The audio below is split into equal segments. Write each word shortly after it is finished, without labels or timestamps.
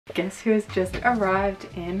Guess who has just arrived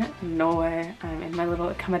in Norway? I'm in my little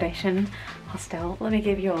accommodation hostel. Let me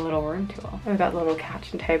give you a little room tour. We've got a little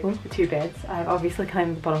couch and table, the 2 beds. I've obviously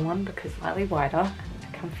claimed the bottom one because slightly wider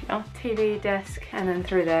and comfier. TV, desk, and then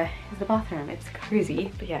through there is the bathroom. It's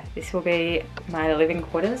cozy, but yeah, this will be my living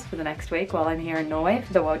quarters for the next week while I'm here in Norway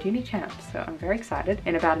for the World Uni Champs. So I'm very excited.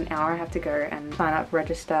 In about an hour I have to go and sign up,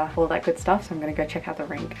 register, all that good stuff. So I'm gonna go check out the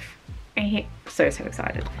rink. So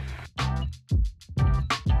excited.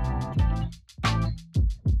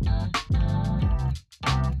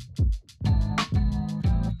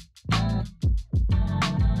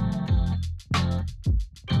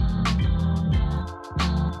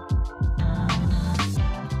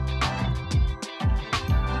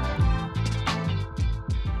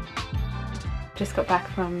 Just got back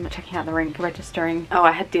from checking out the rink, registering. Oh,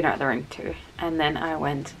 I had dinner at the rink too. And then I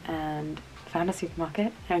went and found a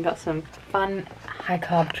supermarket and got some fun high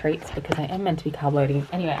carb treats because I am meant to be carb loading.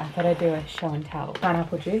 Anyway, I thought I'd do a show and tell.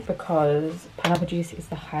 Pineapple juice, because pineapple juice is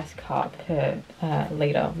the highest carb per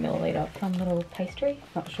milliliter. Fun little pastry,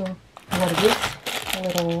 not sure what it is. A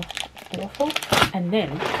little waffle. And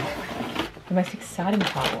then the most exciting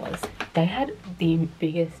part was they had the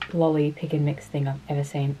biggest lolly pick and mix thing I've ever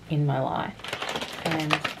seen in my life.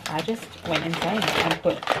 And I just went insane and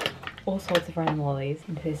put all sorts of random lollies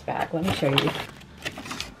into this bag. Let me show you.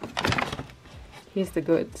 Here's the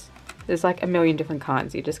goods. There's like a million different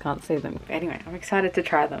kinds, you just can't see them. Anyway, I'm excited to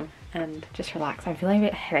try them and just relax. I'm feeling a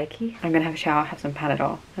bit headachy. I'm gonna have a shower, have some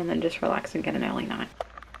Panadol, and then just relax and get an early night.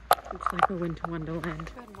 It's like a winter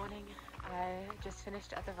wonderland. Good morning. I just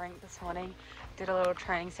finished at the rink this morning. Did a little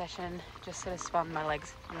training session, just sort of spun my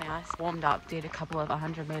legs on the ice. Warmed up, did a couple of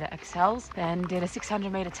 100-meter XLs, then did a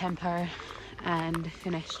 600-meter tempo, and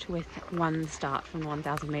finished with 1 start from the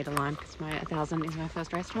 1,000-meter line because my 1,000 is my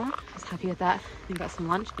first race tomorrow. I was happy with that and got some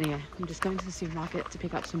lunch. Anyway, I'm just going to the supermarket to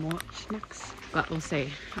pick up some more snacks, but we'll see.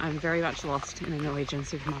 I'm very much lost in a Norwegian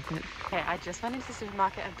supermarket. Okay, I just went into the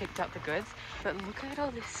supermarket and picked up the goods, but look at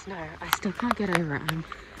all this snow. I still can't get over it. I'm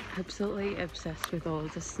absolutely obsessed with all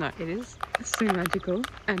of the snow. It is so magical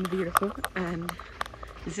and beautiful, and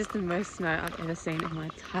this is the most snow I've ever seen in my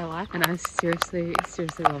entire life, and I seriously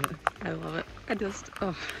love it. I love it.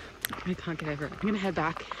 I can't get over it. I'm gonna head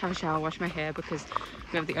back, have a shower, wash my hair because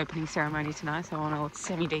we have the opening ceremony tonight, so I want to look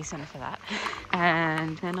semi-decent for that.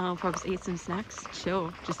 And then I'll probably eat some snacks,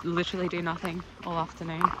 chill, just literally do nothing all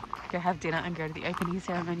afternoon. Go have dinner and go to the opening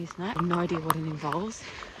ceremony tonight. I have no idea what it involves.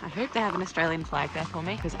 I hope they have an Australian flag there for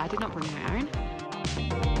me because I did not bring my own.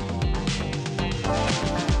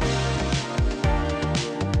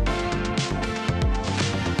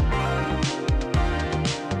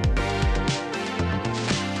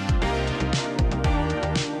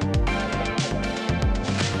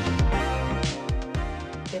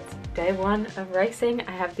 Day 1 of racing.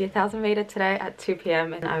 I have the 1,000-meter today at 2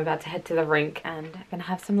 p.m. and I'm about to head to the rink and I'm gonna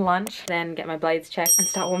have some lunch, then get my blades checked and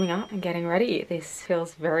start warming up and getting ready. This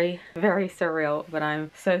feels very surreal, but I'm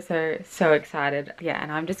so excited. Yeah,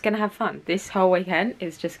 and I'm just gonna have fun. This whole weekend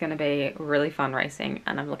is just gonna be really fun racing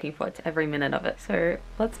and I'm looking forward to every minute of it. So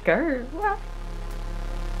let's go. Wow.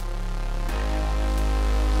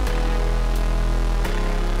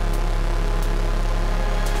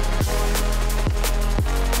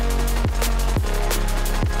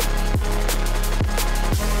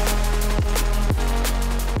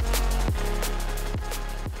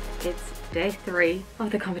 Day 3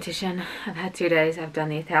 of the competition. I've had 2 days. I've done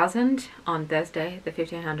the 1,000 on Thursday, the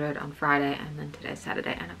 1,500 on Friday, and then today's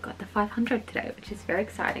Saturday, and I've got the 500 today, which is very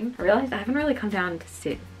exciting. I realized I haven't really come down to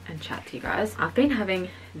sit and chat to you guys. I've been having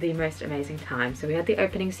the most amazing time. So we had the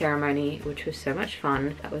opening ceremony, which was so much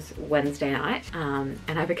fun. That was Wednesday night, and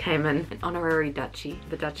I became an honorary Dutchie.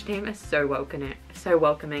 The Dutch team is so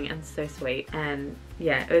welcoming and so sweet, and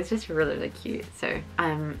yeah, it was just really cute. So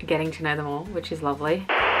I'm getting to know them all, which is lovely.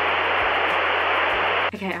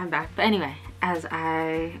 Okay, I'm back. But anyway, as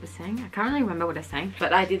I was saying, I can't really remember what I was saying,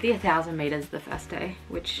 but I did the 1,000 meters the first day,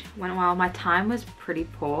 which went well. My time was pretty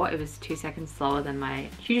poor. It was 2 seconds slower than my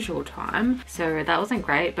usual time, so that wasn't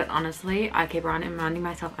great. But honestly, I keep reminding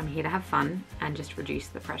myself I'm here to have fun and just reduce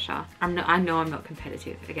the pressure. I know I'm not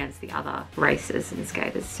competitive against the other racers and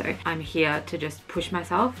skaters, so I'm here to just push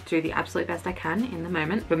myself, do the absolute best I can in the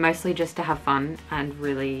moment, but mostly just to have fun and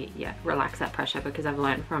really, yeah, relax that pressure, because I've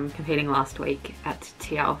learned from competing last week at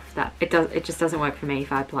TLF that it just doesn't work for me.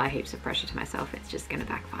 If I apply heaps of pressure to myself, it's just gonna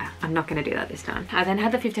backfire. I'm not gonna do that this time. I then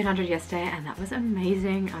had the 1500 yesterday and that was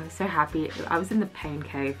amazing. I was so happy. I was in the pain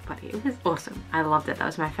cave, but it was awesome. I loved it. That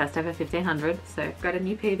was my first ever 1500. So got a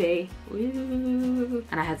new PB. Woo!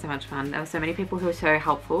 And I had so much fun. There were so many people who were so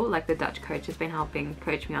helpful. Like the Dutch coach has been helping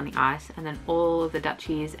coach me on the ice, and then all of the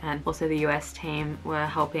Dutchies and also the US team were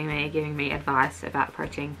helping me, giving me advice about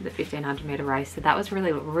approaching the 1500 meter race. So that was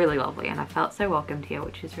really, really lovely, and I felt so welcomed here,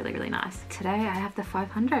 which is really, really nice. Today I have the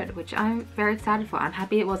 500, which I'm very excited for. I'm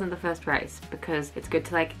happy it wasn't the first race because it's good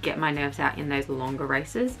to like get my nerves out in those longer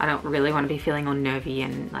races. I don't really want to be feeling all nervy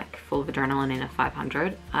and like full of adrenaline in a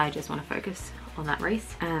 500. I just want to focus on that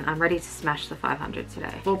race, and I'm ready to smash the 500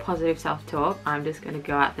 today. Full positive self-talk. I'm just going to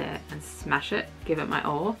go out there and smash it, give it my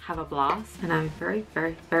all, have a blast, and I'm very,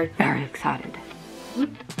 very, very, very excited.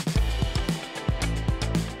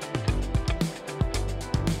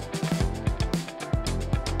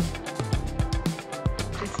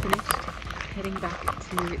 Just finished heading back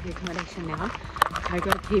to the accommodation now. I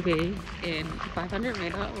got a PB in 500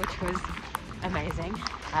 meter, which was amazing.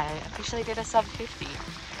 I officially did a sub 50.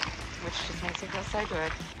 Which just makes me feel so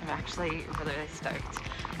good. I'm actually really, really stoked.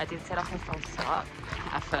 I did set off my false start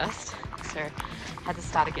at first, so I had to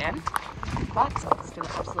start again, but still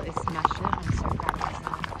absolutely smashed it. I'm so proud of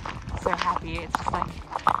myself. So happy. It's just like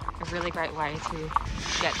a really great way to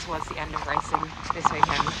get towards the end of racing this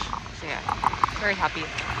weekend. So yeah, very happy.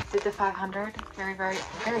 Did the 500. Very, very,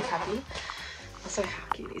 very happy. Also,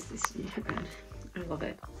 how cute is this new headband? I love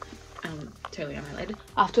it. Totally on my lid.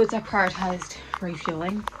 Afterwards I prioritized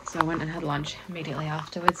refueling, so I went and had lunch immediately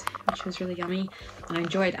afterwards, which was really yummy, and I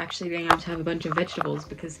enjoyed actually being able to have a bunch of vegetables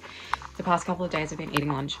because the past couple of days I've been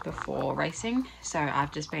eating lunch before racing, so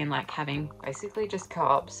I've just been like having basically just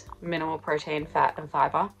carbs, minimal protein, fat and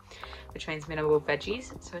fiber, which means minimal veggies.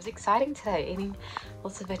 So it was exciting today, eating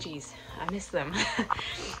lots of veggies. I miss them.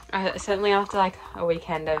 Certainly after like a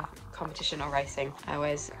weekend of competition or racing, I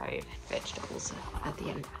always crave vegetables at the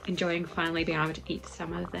end. Enjoying finally being able to eat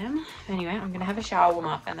some of them. Anyway, I'm gonna have a shower, warm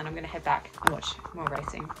up, and then I'm gonna head back and watch more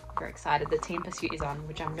racing. Very excited. The team pursuit is on,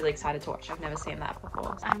 which I'm really excited to watch. I've never seen that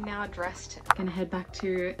before. I'm now dressed, gonna head back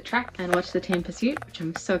to the track and watch the team pursuit, which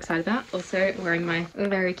I'm so excited about. Also wearing my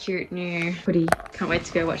very cute new hoodie. Can't wait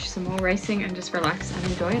to go watch some more racing and just relax and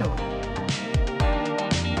enjoy it all.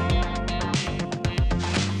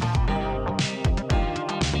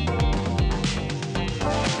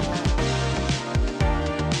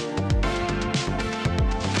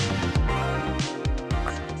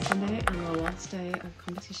 Day of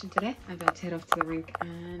competition today. I'm about to head off to the rink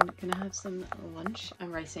and gonna have some lunch. I'm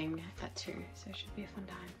racing at 2, so it should be a fun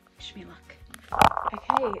time. Wish me luck.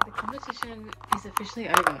 Okay, the competition is officially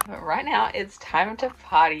over, but right now it's time to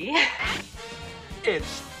party.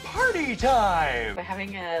 It's party time! We're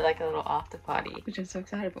having a little after party, which I'm so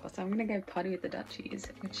excited for. So I'm gonna go party with the Dutchies,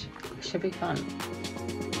 which should be fun.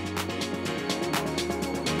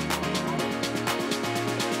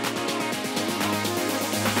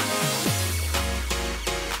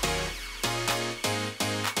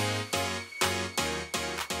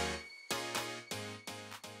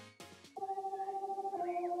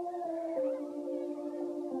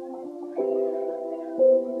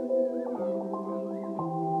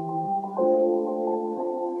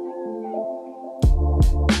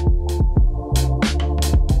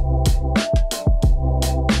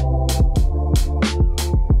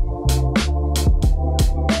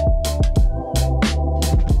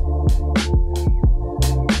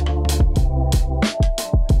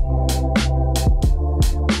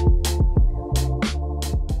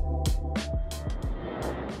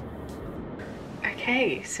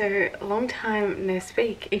 Okay, so long time no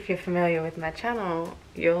speak. If you're familiar with my channel,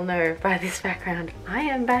 you'll know by this background, I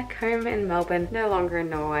am back home in Melbourne, no longer in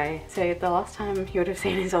Norway. So the last time you would have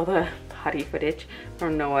seen is all the party footage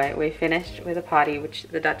from Norway. We finished with a party which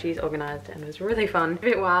the Dutchies organised and was really fun. A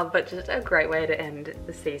bit wild, but just a great way to end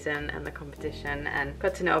the season and the competition, and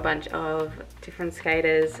got to know a bunch of different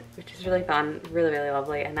skaters, which is really fun, really, really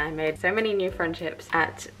lovely. And I made so many new friendships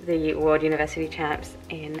at the World University Champs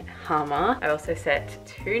in Hamar. I also set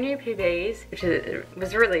 2 new PBs, which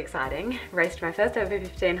was really exciting. Raced my first ever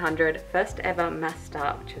 1500, first ever mass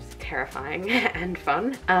start, which was terrifying and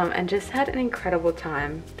fun, and just had an incredible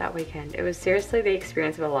time that weekend. and it was seriously the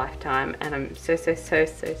experience of a lifetime, and I'm so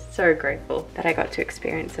grateful that I got to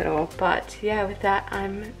experience it all. But yeah, with that,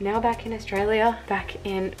 I'm now back in Australia, back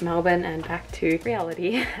in Melbourne, and back to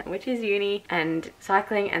reality, which is uni and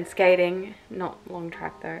cycling and skating. Not long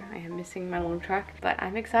track though, I am missing my long track, but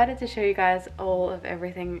I'm excited to show you guys all of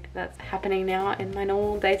everything that's happening now in my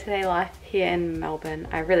normal day-to-day life here in Melbourne.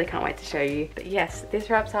 I really can't wait to show you. But yes, this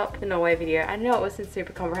wraps up the Norway video. I know it wasn't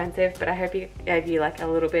super comprehensive, but I hope it gave you like a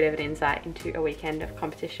little bit of an insight into a weekend of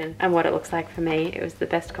competition and what it looks like for me. It was the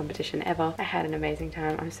best competition ever. I had an amazing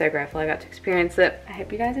time. I'm so grateful I got to experience it. I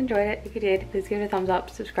hope you guys enjoyed it. If you did, please give it a thumbs up,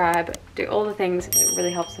 subscribe, do all the things. It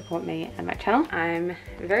really helps support me and my channel. I'm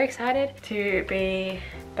very excited to be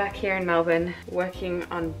back here in Melbourne, working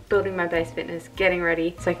on building my base fitness, getting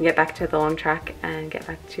ready so I can get back to the long track and get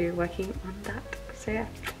back to working on that. So yeah,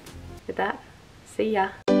 with that, see ya.